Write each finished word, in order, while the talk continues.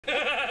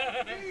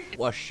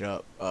What's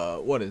up?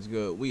 What is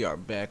good? We are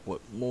back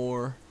with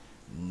more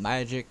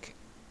magic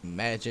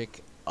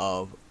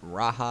of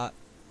Rahat.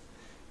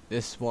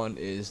 This one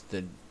is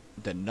the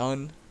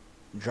NUN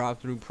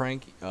drive-through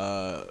prank.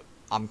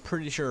 I'm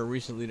pretty sure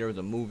recently there was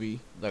a movie,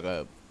 like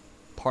a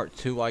part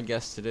 2, I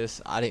guess, to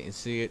this. I didn't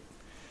see it.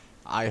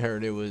 I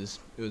heard it was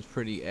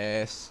pretty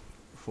ass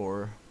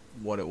for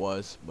what it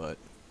was, but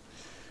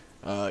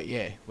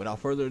yeah. Without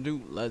further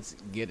ado, let's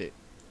get it.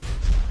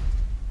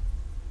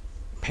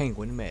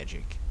 Penguin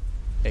Magic,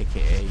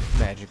 aka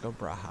Magic of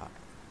Rahat.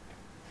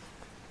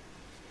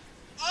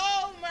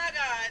 Oh my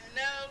God,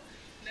 no.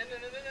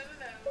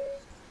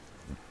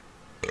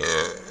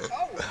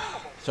 Oh,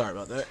 Sorry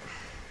about that.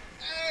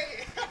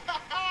 hey.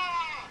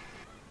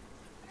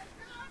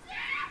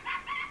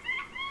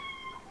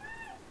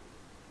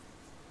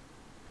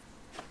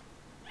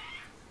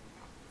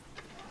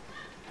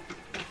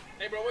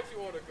 Hey bro, what you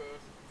order,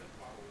 cuz?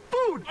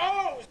 Food!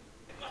 Oh!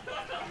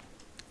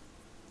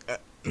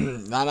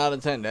 9 out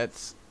of 10,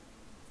 that's...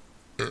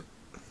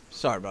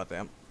 Sorry about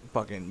that, I'm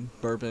fucking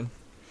burping.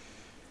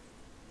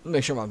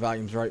 Make sure my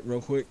volume's right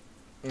real quick.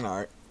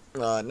 Alright.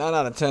 9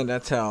 out of 10,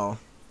 that's how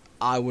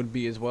I would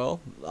be as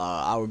well.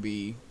 I would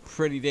be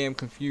pretty damn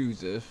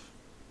confused if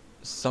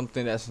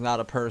something that's not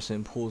a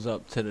person pulls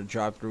up to the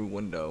drive-thru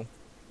window.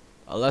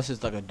 Unless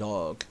it's like a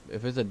dog.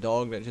 If it's a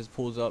dog that just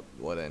pulls up,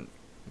 well then,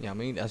 you know what I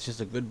mean? That's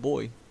just a good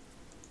boy.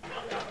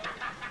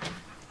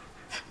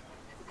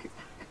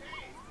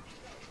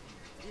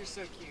 You're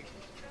so cute.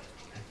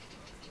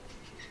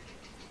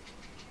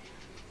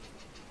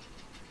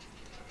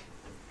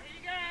 There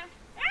you go.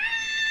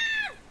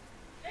 Ah!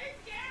 They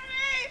scared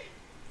me!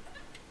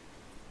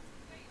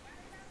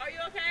 Are you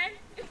okay?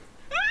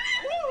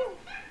 Woo!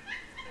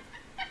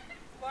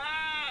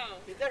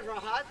 Wow. Is that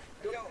Rahat?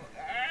 Yo,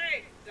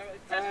 alright. Touch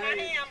my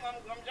hand.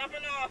 I'm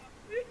jumping off.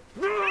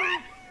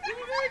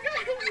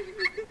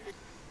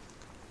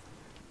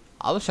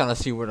 I was trying to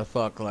see where the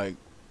fuck, like,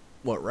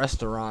 what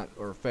restaurant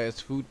or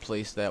fast food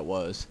place that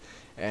was.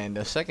 And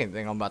the second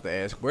thing I'm about to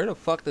ask, where the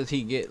fuck does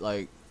he get,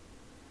 like,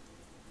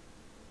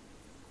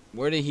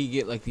 where did he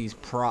get, like, these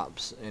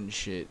props and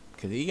shit?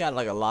 Because he got,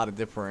 like, a lot of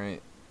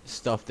different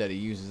stuff that he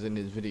uses in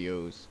his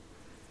videos.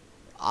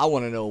 I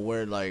want to know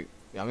where, like,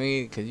 I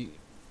mean, because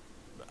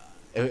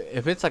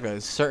if it's, like,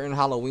 a certain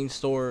Halloween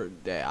store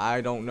that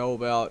I don't know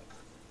about,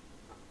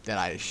 that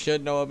I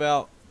should know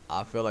about,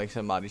 I feel like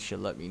somebody should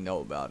let me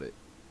know about it.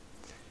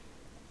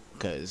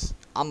 Because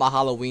I'm a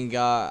Halloween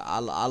guy. I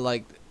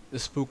like the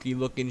spooky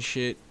looking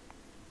shit.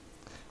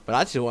 But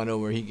I just want to know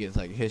where he gets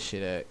like his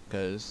shit at.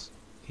 Because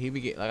he be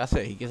get, like I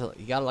said, he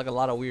got like a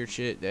lot of weird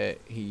shit that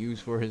he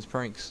used for his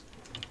pranks.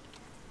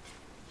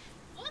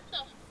 What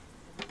the?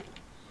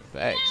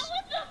 Facts.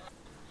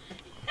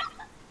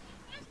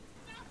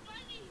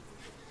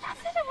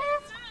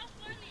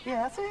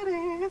 Yes, it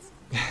is.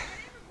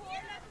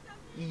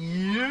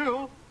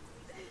 You.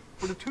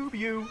 For the two of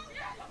you.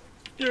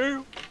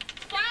 You.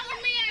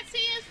 Follow me at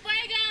TS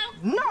Fuego.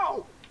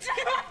 No!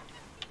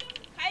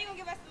 How you gonna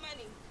give us the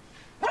money?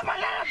 Where's my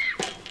lamp?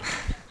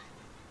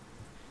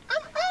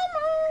 I'm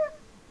Elmer.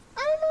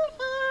 Elmer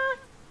here.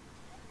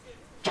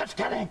 Just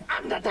kidding.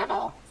 I'm the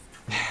devil.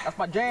 That's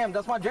my jam.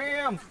 That's my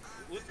jam.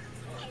 Is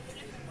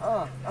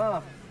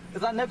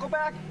that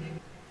Nickelback?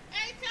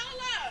 Hey,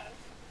 Tola.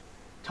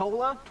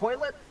 Tola?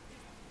 Toilet?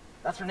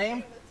 That's her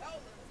name?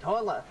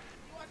 Tola.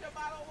 You want your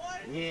bottle of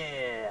water?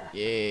 Yeah.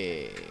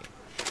 Yeah.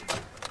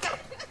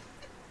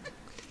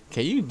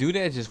 Can you do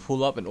that? Just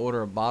pull up and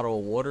order a bottle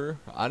of water?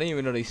 I didn't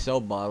even know they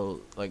sell bottles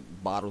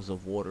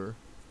of water.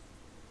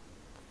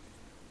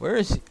 Where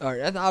is? Alright,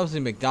 that's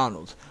obviously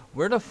McDonald's.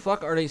 Where the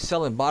fuck are they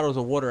selling bottles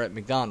of water at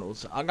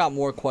McDonald's? I got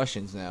more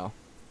questions now.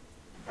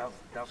 That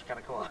was kind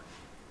of cool.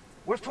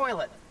 Where's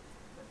Toilet?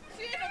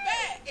 She in the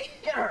back.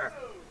 Get her.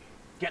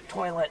 Get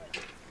Toilet.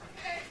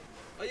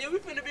 Oh yeah, we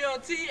finna be on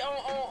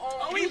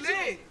on we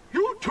lit.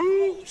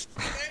 YouTube.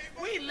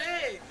 We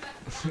lit.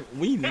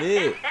 We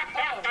lit.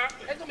 Oh,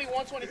 that's gonna be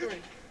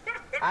 123.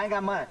 I ain't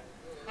got mine.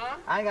 Huh?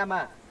 I ain't got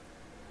mine.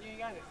 You ain't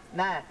got it.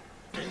 Nah.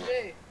 You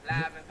lit.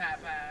 Live and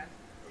Popeye.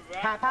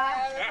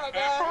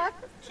 Papa.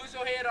 Twist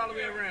your head all the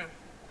way around.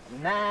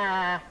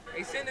 Nah.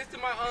 Hey, send this to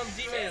my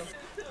Gmail.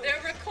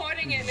 They're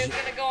recording it and it's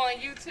gonna go on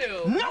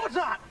YouTube. No, it's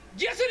not.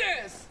 Yes, it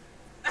is.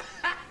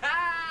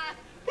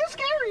 It's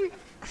scary.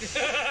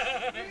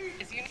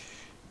 It's you.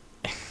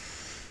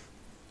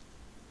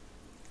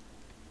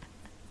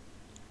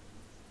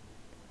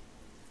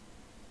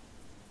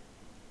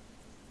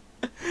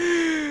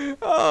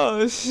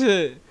 Oh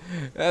shit.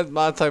 That's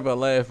my type of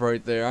laugh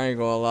right there. I ain't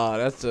gonna lie.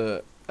 That's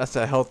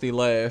a healthy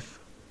laugh.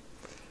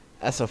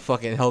 That's a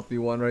fucking healthy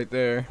one right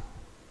there.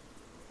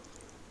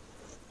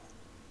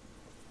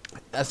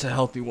 That's a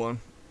healthy one.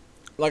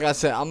 Like I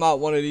said, I'm not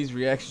one of these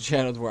reaction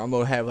channels where I'm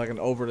gonna have like an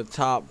over the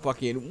top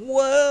fucking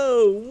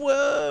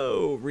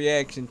whoa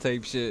reaction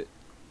type shit.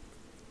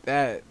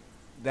 That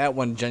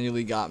one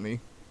genuinely got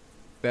me.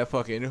 That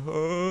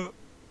fucking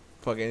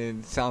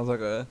fucking sounds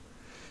like a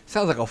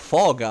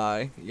Fall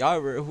Guy. Y'all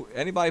ever,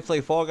 anybody play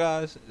Fall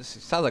Guys? It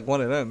sounds like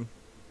one of them.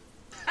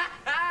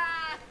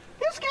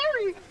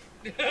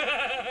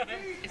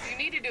 You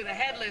need to do the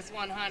headless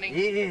one, honey.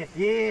 Yeah,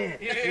 yeah.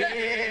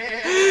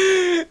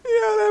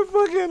 Yo, that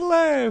fucking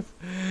laugh.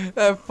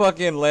 That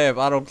fucking laugh.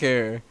 I don't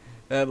care.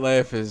 That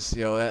laugh is,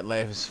 yo, that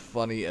laugh is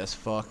funny as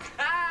fuck.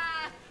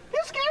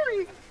 You're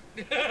scary.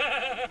 You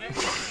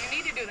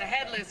need to do the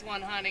headless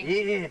one, honey.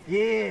 Yeah,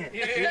 yeah.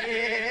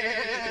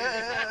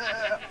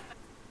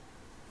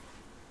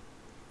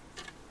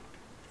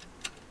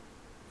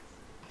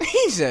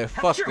 He said,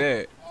 fuck True.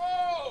 that.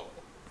 Oh!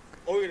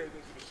 Oh yeah, this is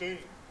the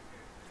machine.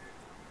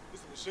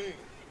 This is the machine.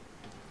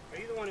 Are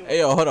you the one who... Hey,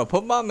 yo, hold on.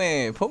 Put my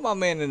man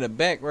in the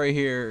back right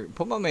here.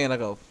 Put my man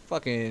like a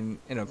fucking,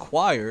 in a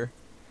choir.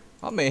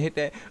 My man hit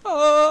that.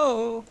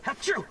 Oh!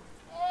 Achoo.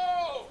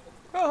 Oh!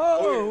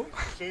 Oh! Yeah,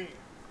 this is the machine.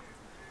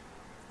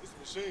 This is the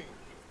machine.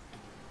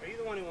 Are you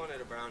the one who wanted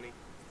a brownie?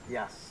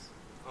 Yes.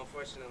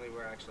 Unfortunately,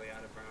 we're actually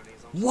out of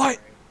brownies. I'm What?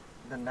 sorry.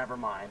 Then never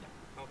mind.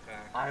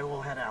 Okay. I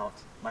will head out.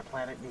 My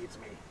planet needs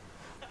me.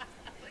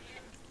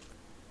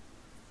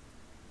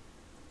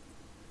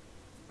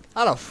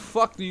 How the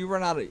fuck do you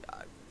run out of...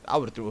 I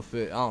would've threw a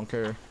fit. I don't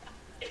care.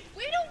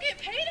 We don't get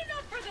paid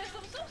enough for this.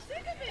 I'm so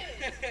sick of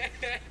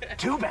it.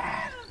 Too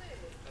bad.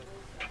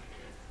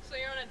 So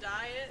you're on a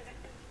diet?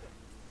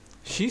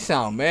 She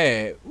sound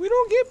mad. We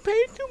don't get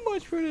paid too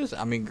much for this.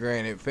 I mean,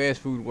 granted, fast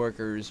food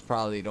workers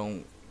probably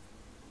don't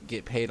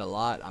get paid a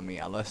lot. I mean,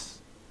 unless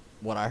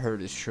what I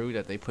heard is true,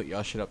 that they put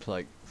y'all shit up to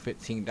like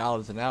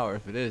 $15 an hour.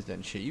 If it is,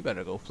 then shit, you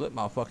better go flip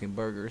my fucking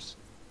burgers.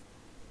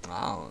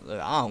 I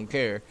don't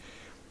care.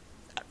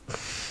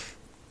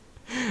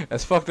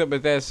 As fucked up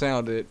as that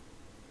sounded,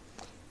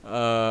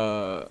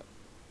 I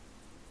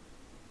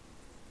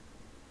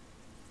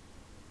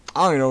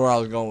don't even know where I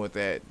was going with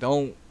that.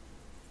 Don't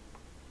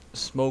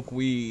smoke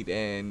weed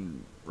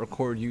and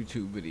record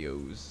YouTube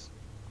videos,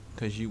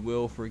 cause you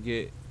will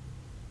forget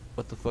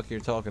what the fuck you're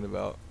talking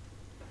about.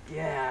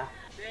 Yeah.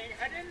 Dang,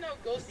 I didn't know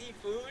ghosts eat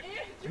food.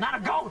 You're not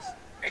a ghost.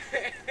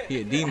 He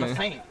a I'm a demon.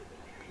 saint.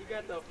 You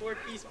got the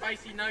 4-piece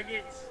spicy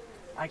nuggets.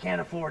 I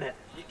can't afford it.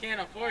 You can't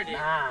afford it.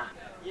 Nah.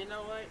 You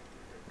know what?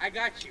 I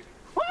got you.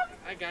 What?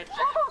 I got you.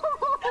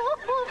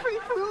 Free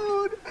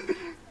food.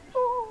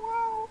 Oh,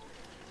 wow.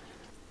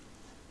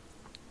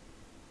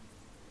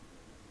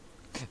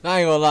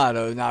 I ain't gonna lie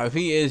though. Now, if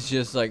he is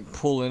just like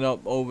pulling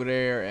up over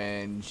there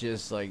and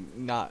just like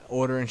not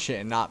ordering shit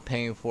and not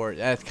paying for it,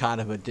 that's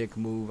kind of a dick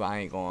move. I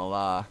ain't gonna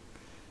lie.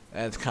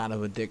 That's kind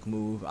of a dick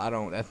move. I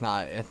don't. That's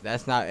not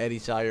Eddie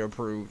Sire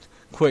approved.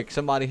 Quick,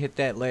 somebody hit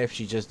that laugh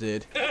she just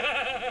did.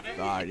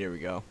 All right, here we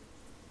go.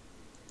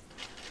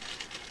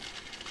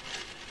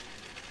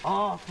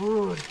 Oh,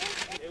 food.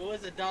 It was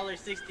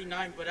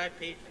 $1.69, but I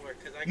paid for it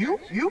because I got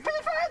You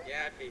pay for it?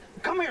 Yeah, I paid for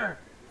Come here.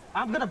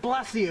 I'm gonna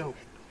bless you.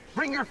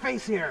 Bring your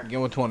face here. Give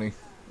him a 20.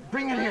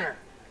 Bring it here.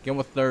 Give him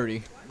a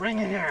 30. Bring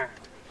it here.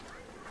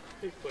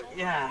 it.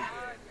 Yeah.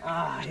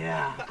 Ah,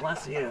 yeah.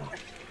 Bless you.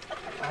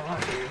 I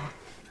love you.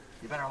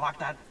 You better lock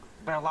that.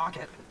 Better lock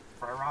it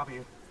before I rob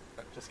you.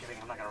 Just kidding.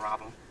 I'm not gonna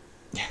rob him.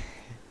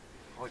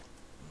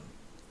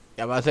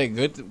 Yeah, but I say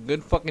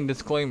good fucking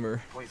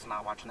disclaimer. Please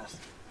not watching this.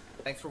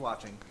 Thanks for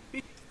watching.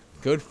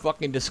 Good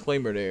fucking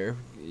disclaimer there.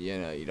 You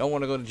know, you don't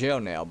want to go to jail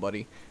now,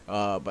 buddy.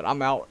 But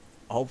I'm out.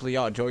 Hopefully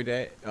y'all enjoyed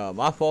that.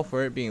 My fault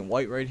for it being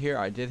white right here.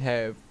 I did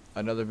have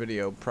another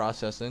video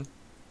processing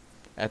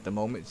at the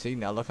moment. See,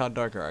 now look how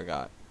darker I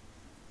got.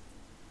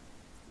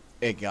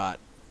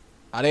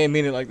 I didn't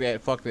mean it like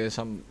that. Fuck this.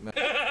 I'm